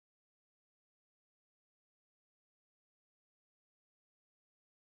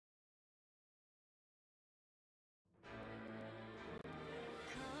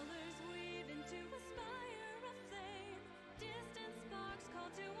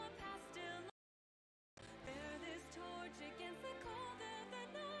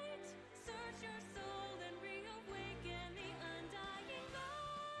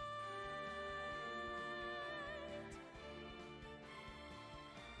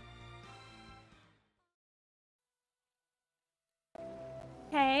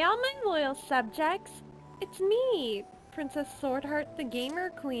Hey, all my loyal subjects! It's me, Princess Swordheart the Gamer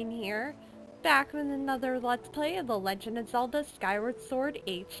Queen here, back with another Let's Play of The Legend of Zelda Skyward Sword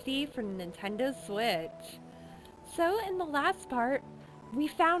HD for Nintendo Switch. So, in the last part, we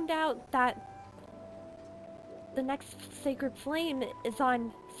found out that the next Sacred Flame is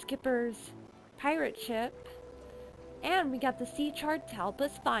on Skipper's pirate ship, and we got the sea chart to help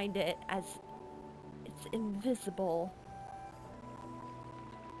us find it, as it's invisible.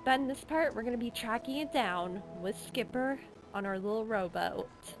 But in this part, we're going to be tracking it down with Skipper on our little rowboat.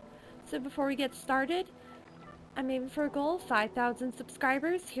 So before we get started, I'm aiming for a goal of 5,000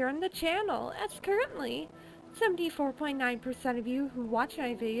 subscribers here on the channel, as currently 74.9% of you who watch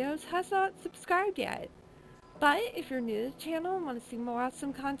my videos has not subscribed yet. But if you're new to the channel and want to see more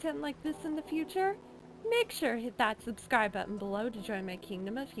awesome content like this in the future, make sure to hit that subscribe button below to join my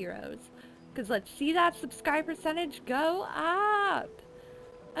kingdom of heroes. Because let's see that subscribe percentage go up!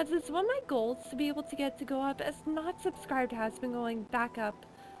 As it's one of my goals to be able to get to go up, as not subscribed has been going back up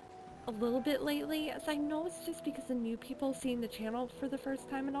a little bit lately, as I know it's just because of new people seeing the channel for the first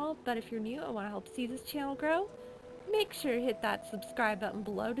time and all, but if you're new and want to help see this channel grow, make sure to hit that subscribe button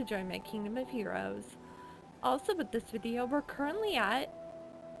below to join my kingdom of heroes. Also with this video, we're currently at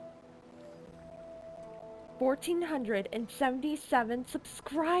 1,477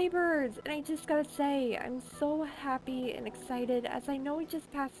 subscribers, and I just gotta say, I'm so happy and excited, as I know we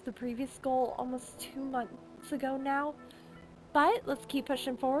just passed the previous goal almost 2 months ago now, but let's keep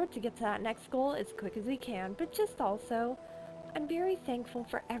pushing forward to get to that next goal as quick as we can. But just also, I'm very thankful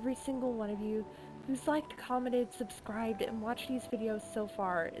for every single one of you who's liked, commented, subscribed, and watched these videos so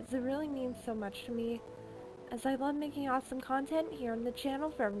far, as it really means so much to me, as I love making awesome content here on the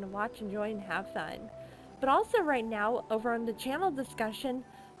channel for everyone to watch, enjoy, and have fun. But also right now, over on the channel discussion,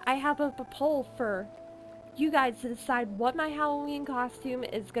 I have up a poll for you guys to decide what my Halloween costume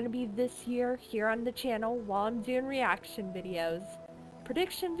is going to be this year here on the channel while I'm doing reaction videos,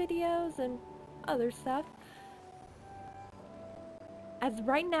 prediction videos, and other stuff. As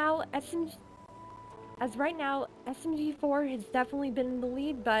right now, SMG4 has definitely been in the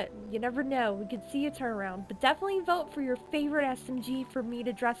lead, but you never know, we could see a turnaround. But definitely vote for your favorite SMG for me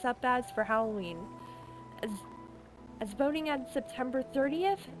to dress up as for Halloween. As voting on September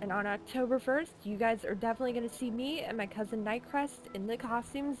 30th and on October 1st, you guys are definitely going to see me and my cousin Nightcrest in the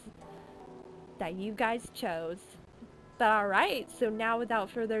costumes that you guys chose. But alright, so now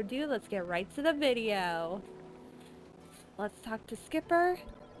without further ado, let's get right to the video. Let's talk to Skipper.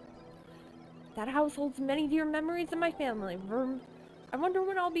 That house holds many dear memories of my family. I wonder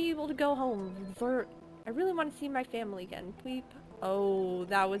when I'll be able to go home. I really want to see my family again. Pleep. Oh,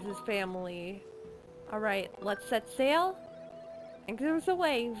 that was his family. Alright, let's set sail. And there's a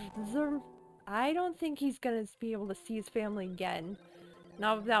wave. I don't think he's gonna be able to see his family again.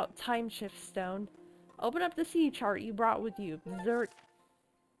 Not without time shift stone. Open up the sea chart you brought with you.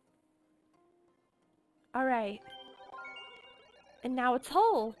 Alright. And now it's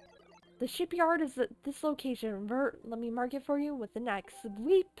Hull. The shipyard is at this location. Let me mark it for you with the next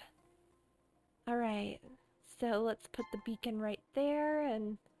sweep. Alright. So let's put the beacon right there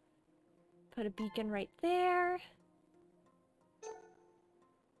and put a beacon right there.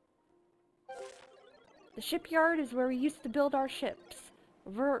 The shipyard is where we used to build our ships.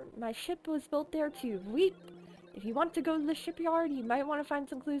 My ship was built there too. Weep. If you want to go to the shipyard, you might want to find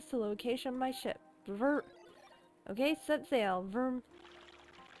some clues to the location of my ship. Okay, set sail.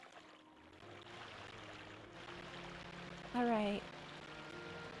 Alright.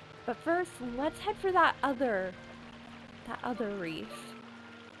 But first, let's head for that other reef.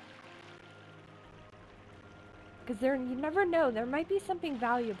 Because you never know, there might be something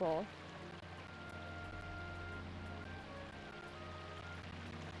valuable.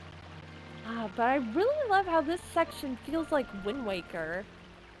 But I really love how this section feels like Wind Waker.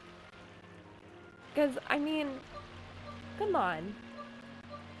 Because, I mean, come on.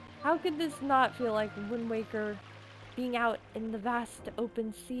 How could this not feel like Wind Waker being out in the vast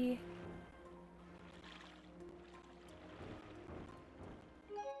open sea?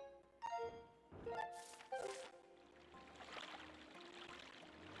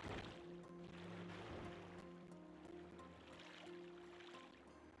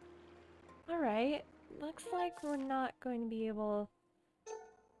 Alright, looks like we're not going to be able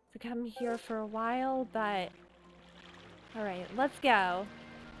to come here for a while, but alright, let's go.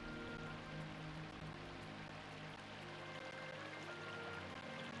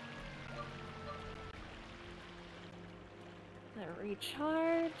 Let it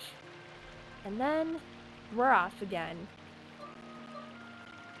recharge, and then we're off again.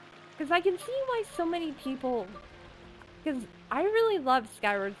 Because I can see why so many people Because I really love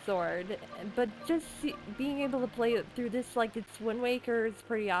Skyward Sword, but just being able to play it through this like it's Wind Waker is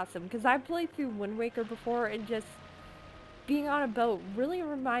pretty awesome. Because I played through Wind Waker before, and just being on a boat really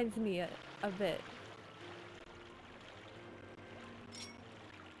reminds me of it.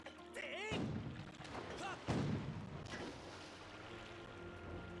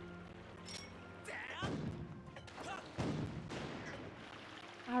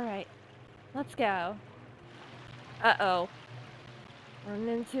 Alright, let's go. Uh-oh. Running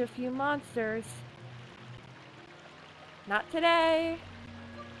into a few monsters. Not today.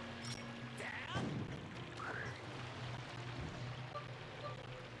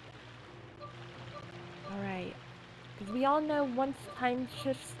 Alright. Because we all know once Time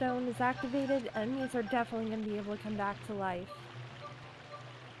Shift Stone is activated, enemies are definitely going to be able to come back to life.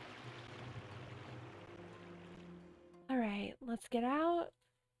 Alright, let's get out.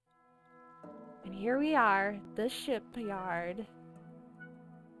 And here we are, the shipyard.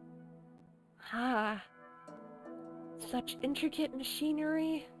 Ah, such intricate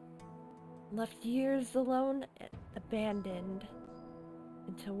machinery, left years alone and abandoned,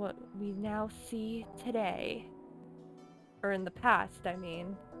 into what we now see today. Or in the past, I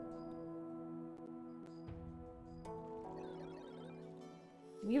mean.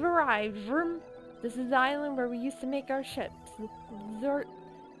 We've arrived. Vroom. This is the island where we used to make our ships.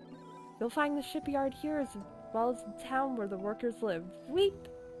 You'll find the shipyard here as well as the town where the workers live. Weep!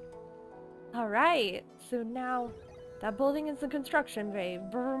 Alright, so now that building is the construction bay.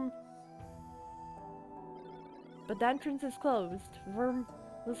 Vroom. But the entrance is closed. Vroom.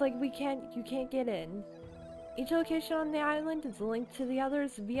 Looks like you can't get in. Each location on the island is linked to the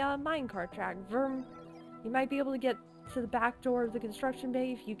others via a minecart track. Vroom. You might be able to get to the back door of the construction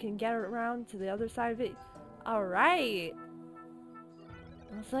bay if you can get around to the other side of it. Alright!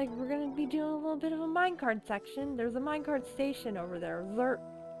 Looks like we're gonna be doing a little bit of a minecart section. There's a minecart station over there. Zert.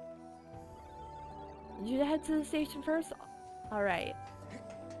 Did you head to the station first? Alright.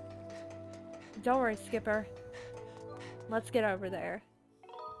 Don't worry, Skipper. Let's get over there.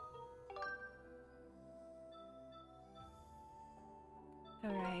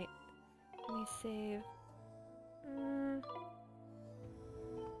 Alright. Let me save.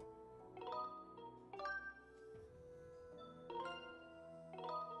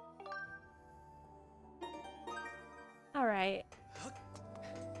 Alright.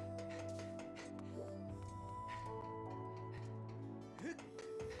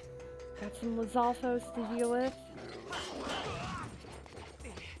 Got some Lizalfos to deal with.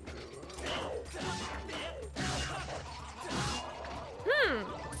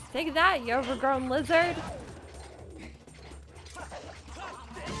 Take that, you overgrown lizard!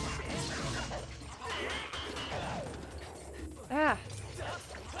 Ah.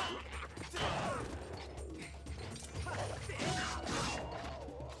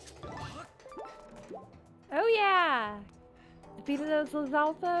 Oh yeah! Defeated those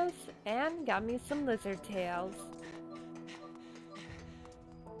Lizalfos and got me some lizard tails.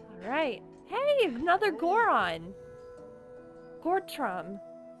 Alright. Hey, another Goron! Gortrum.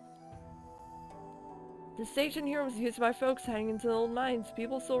 The station here was used by folks heading into the old mines.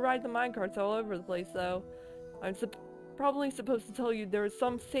 People still ride the minecarts all over the place, though. I'm probably supposed to tell you there is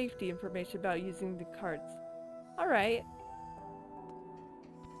some safety information about using the carts. Alright.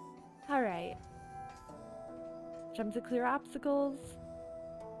 Alright. Jump to clear obstacles.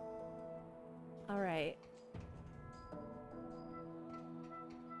 Alright.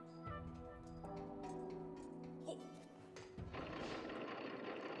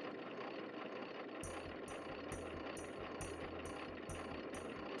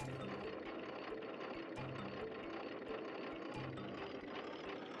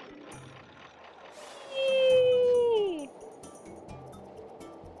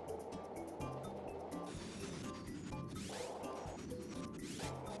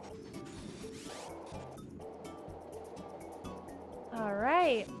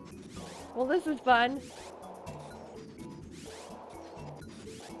 Alright. Well, this is fun.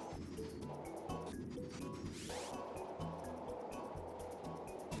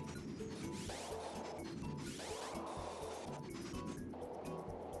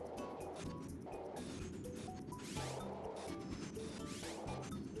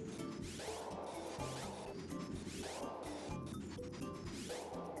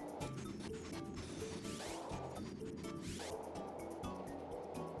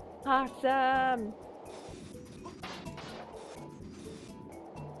 Awesome!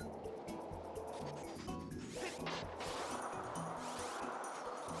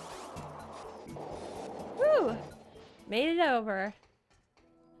 Woo! Made it over.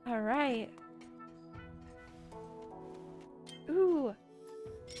 Alright. Ooh.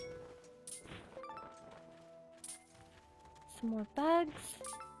 Some more bugs.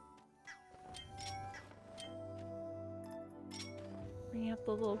 Bring out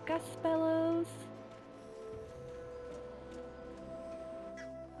the little gust bellows.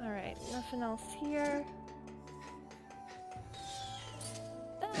 Alright, nothing else here.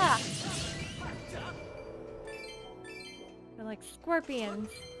 Ah! They're like scorpions.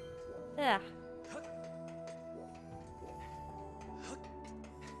 Ugh.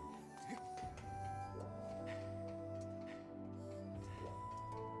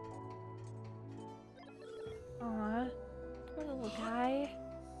 Aw, poor little guy.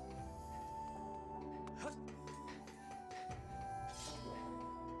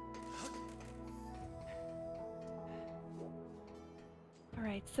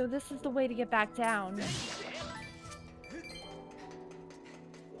 Alright, so this is the way to get back down.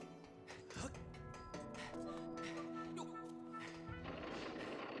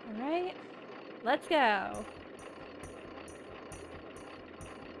 Alright, let's go.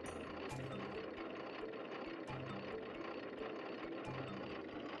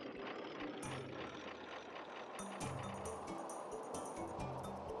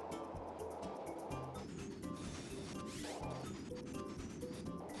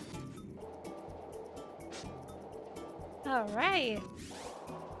 Alright.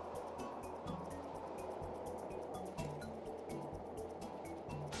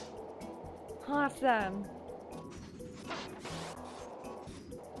 Awesome.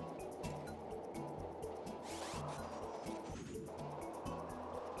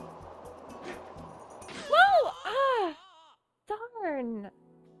 Whoa! Ah! Darn.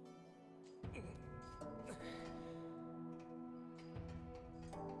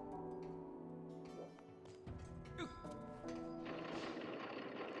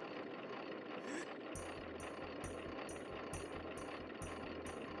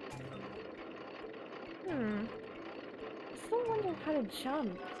 I still wonder how to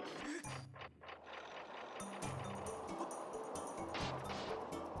jump.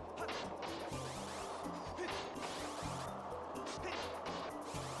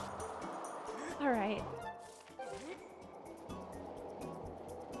 Alright.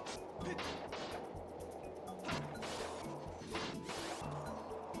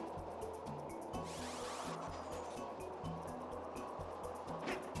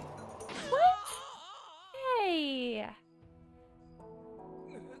 What? Hey!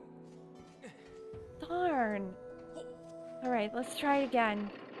 Darn. Alright, let's try it again.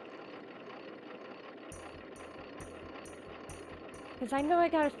 Because I know I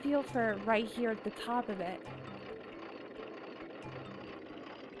got a feel for it right here at the top of it.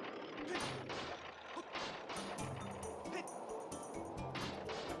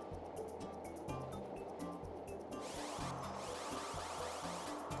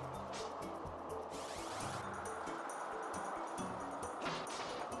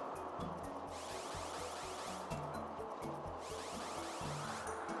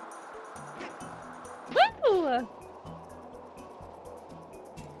 Woo!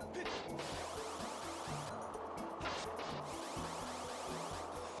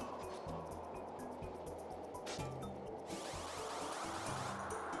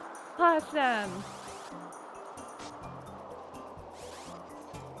 Awesome!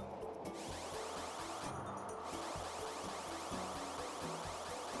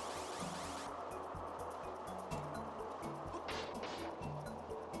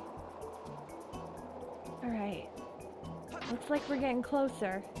 Alright. Looks like we're getting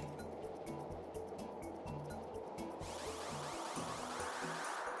closer.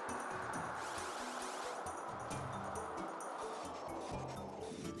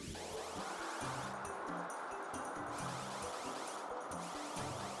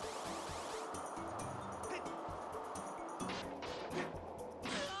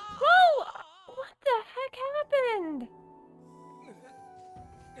 Whoa! What the heck happened?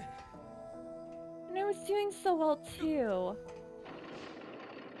 And I was doing so well too.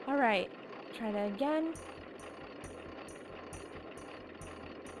 Alright, try that again.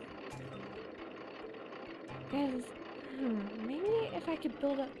 Guys, maybe if I could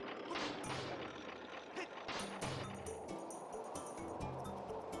build a...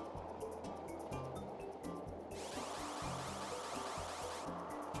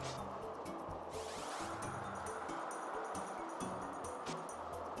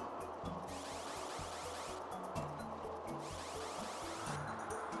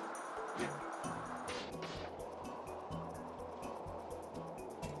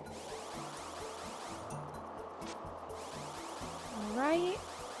 Alright.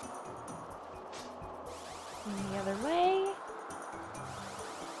 And the other way.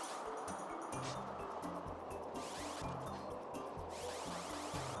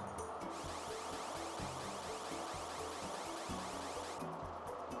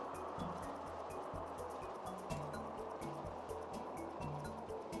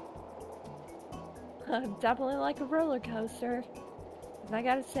 Definitely like a roller coaster. And I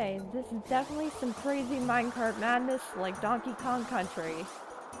gotta say, this is definitely some crazy minecart madness like Donkey Kong Country.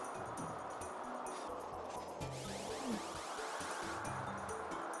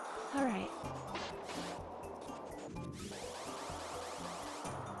 Alright.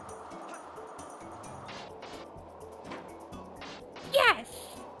 Yes!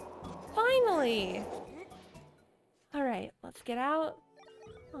 Finally! Alright, let's get out.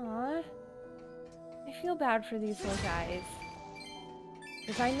 Aww. I feel bad for these little guys.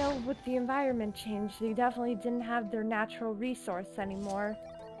 Because I know with the environment change, they definitely didn't have their natural resource anymore.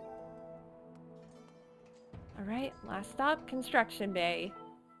 Alright, last stop, construction bay.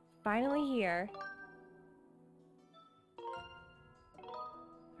 Finally here.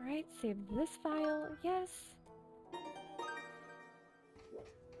 Alright, save this file, yes.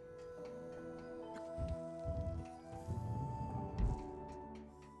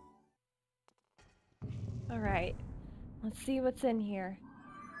 Alright, let's see what's in here.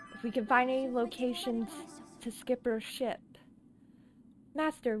 If we can find any locations to Skipper's ship.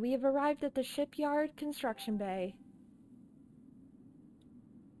 Master, we have arrived at the shipyard construction bay.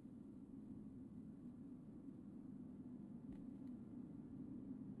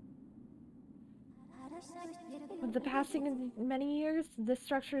 With the passing of many years, this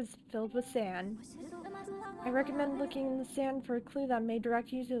structure is filled with sand. I recommend looking in the sand for a clue that may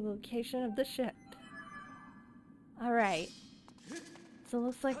direct you to the location of the ship. Alright. So it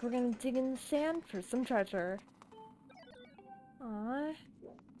looks like we're gonna dig in the sand for some treasure. Aww.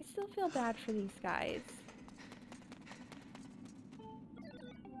 I still feel bad for these guys.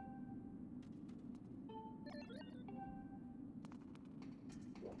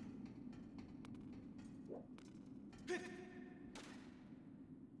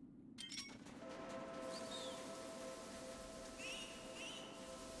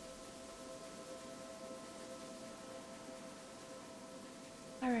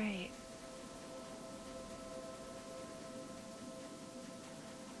 Alright.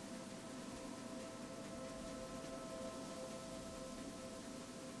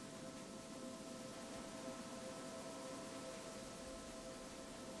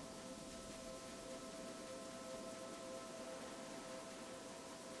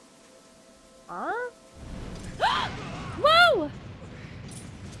 Huh? Whoa!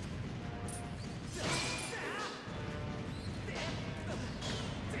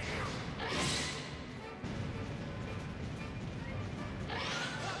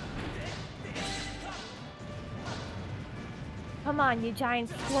 Come on, you giant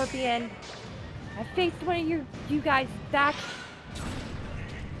scorpion. I faced one of you guys back.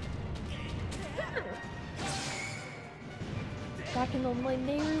 Back in the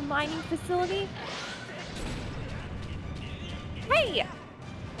Nehru mining facility. Hey!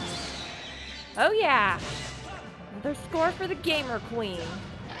 Oh yeah! Another score for the gamer queen.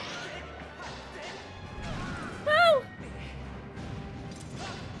 No!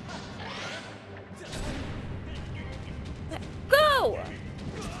 Go!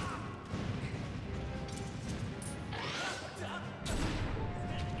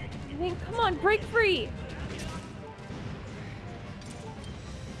 I mean, come on, break free!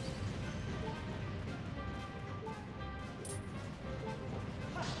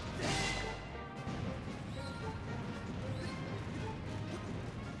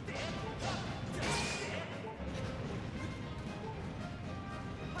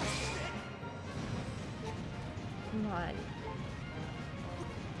 Come on.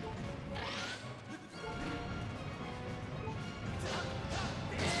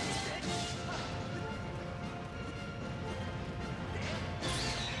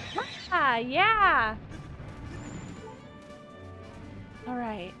 Ah, yeah!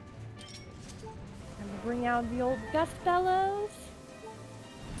 Alright. I'm gonna bring out the old gust bellows.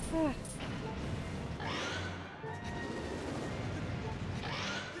 Ah.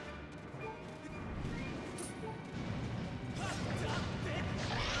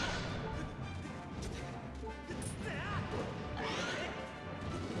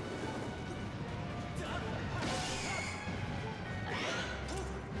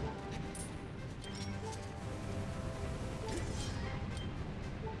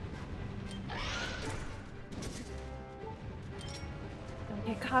 Don't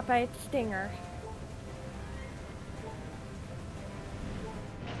get caught by its stinger.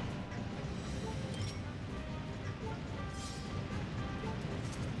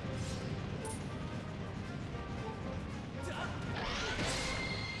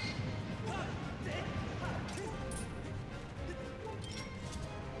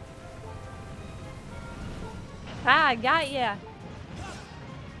 Ah, got ya.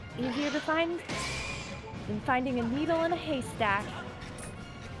 Easier to find? than finding a needle in a haystack.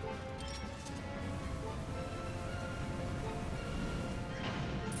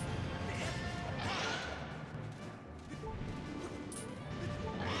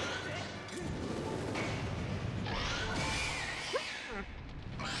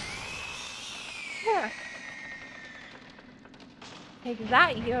 Take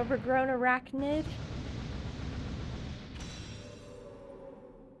that, you overgrown arachnid.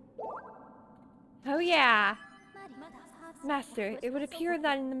 Oh yeah! Master, it would appear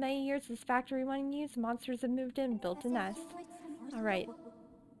that in the many years this factory went in use, monsters have moved in and built a nest. Alright.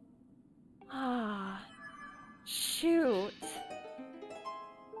 Ah. Shoot.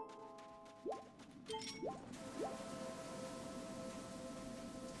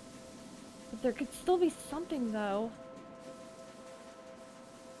 But there could still be something, though.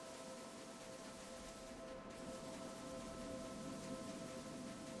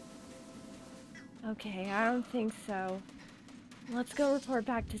 Okay, I don't think so. Let's go report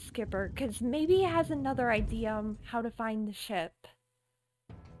back to Skipper, because maybe he has another idea on how to find the ship.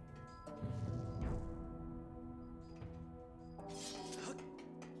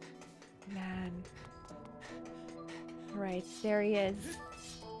 Man. Alright, there he is.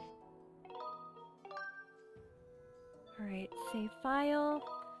 Alright, save file.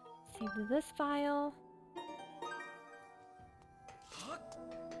 Save to this file.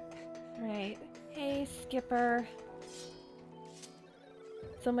 Alright. Hey, Skipper.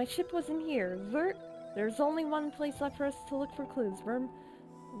 So my ship wasn't here. Zert. There's only one place left for us to look for clues.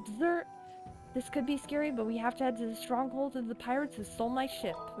 Zert. This could be scary, but we have to head to the stronghold of the pirates who stole my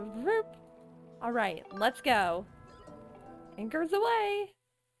ship. Vroop. Alright, let's go. Anchors away!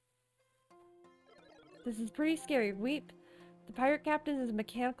 This is pretty scary. Weep. The pirate captain is a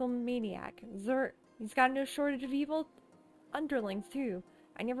mechanical maniac. Zert. He's got no shortage of evil underlings, too.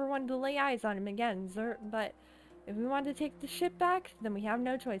 I never wanted to lay eyes on him again, Zert, but if we want to take the ship back, then we have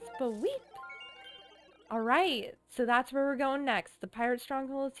no choice. But weep! Alright, so that's where we're going next. The pirate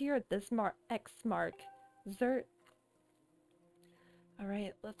stronghold is here at this X mark. Zert.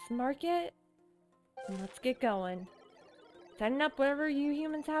 Alright, let's mark it. And let's get going. Tighten up whatever you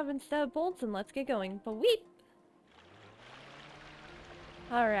humans have instead of bolts and let's get going. But weep!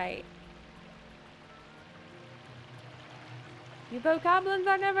 Alright. You boat goblins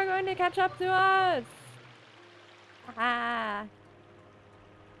are never going to catch up to us! Ah!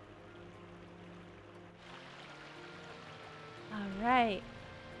 Alright.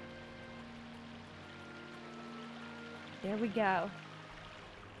 There we go.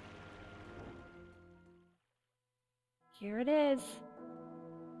 Here it is.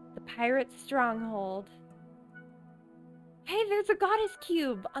 The pirate stronghold. Hey, there's a goddess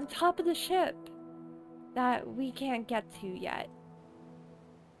cube on top of the ship that we can't get to yet.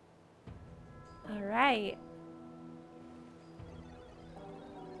 Alright.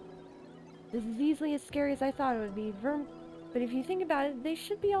 This is easily as scary as I thought it would be. But if you think about it, they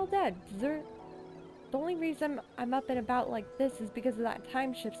should be all dead. The only reason I'm up and about like this is because of that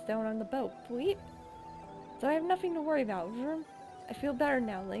time shift stone on the boat. Bleep. So I have nothing to worry about. I feel better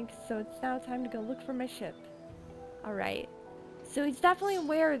now, Link, so it's now time to go look for my ship. Alright. So he's definitely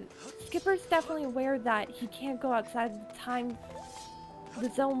aware, Skipper's definitely aware that he can't go outside the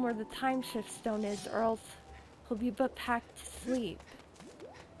zone where the time shift stone is, or else he'll be put back to sleep.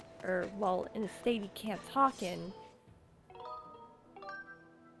 Or, well, in a state he can't talk in.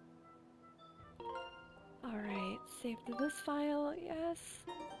 Alright, save to this file, yes.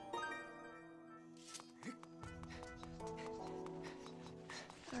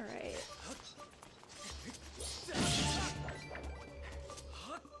 Alright.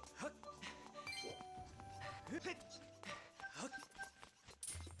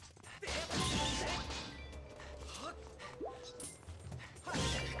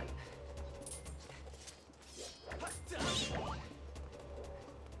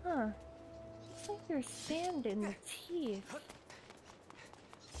 Huh. Looks like there's sand in the teeth.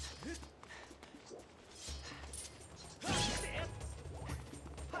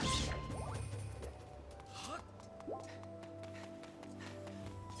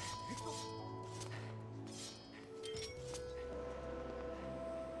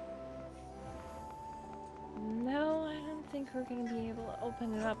 No, I don't think we're gonna be able to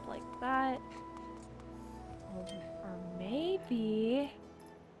open it up like that. Or maybe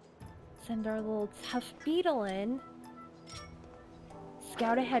send our little tough beetle in.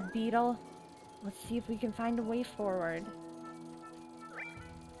 Scout ahead, beetle. Let's see if we can find a way forward.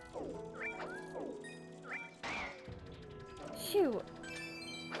 Shoot.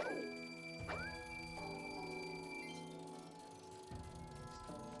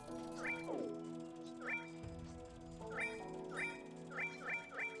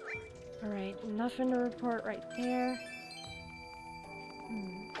 Nothing to report right there.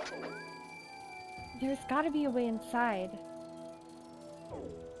 There's gotta be a way inside.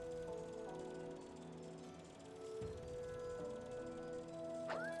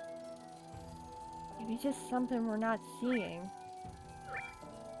 Maybe just something we're not seeing.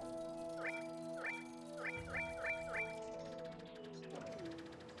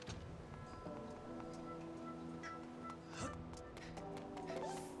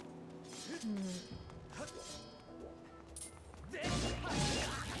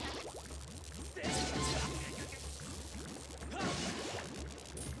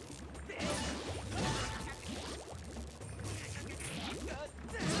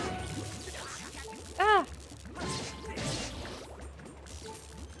 Ah!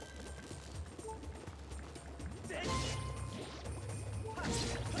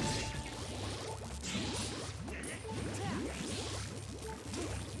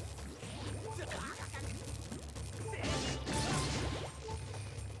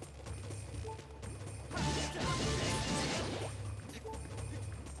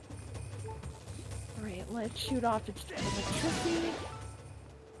 Alright, let's shoot off its electricity.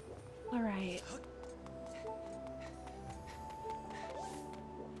 Alright.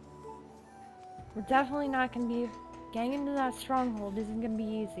 We're definitely not gonna be... Getting into that stronghold isn't gonna be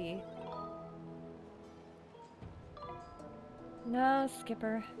easy. No,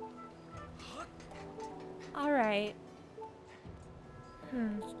 Skipper. Alright.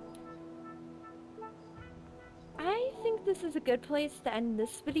 I think this is a good place to end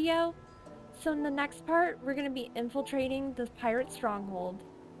this video. So in the next part, we're gonna be infiltrating the pirate stronghold.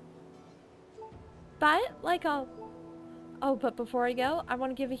 But, but before I go, I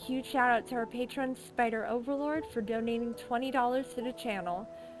want to give a huge shout out to our patron, Spider Overlord, for donating $20 to the channel.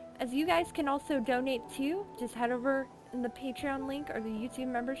 As you guys can also donate too, just head over in the Patreon link or the YouTube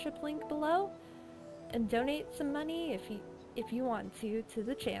membership link below and donate some money if you want to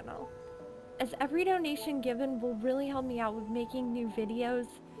the channel. As every donation given will really help me out with making new videos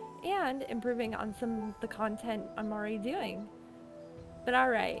and improving on some of the content I'm already doing. But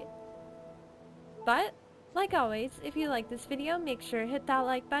alright. But, like always, if you like this video, make sure to hit that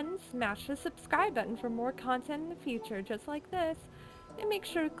like button, smash the subscribe button for more content in the future just like this, and make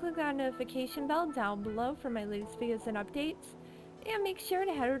sure to click that notification bell down below for my latest videos and updates, and make sure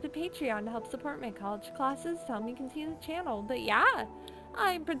to head over to Patreon to help support my college classes to help me continue the channel. But yeah,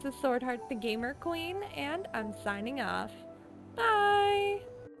 I'm Princess Swordheart the Gamer Queen, and I'm signing off. Bye!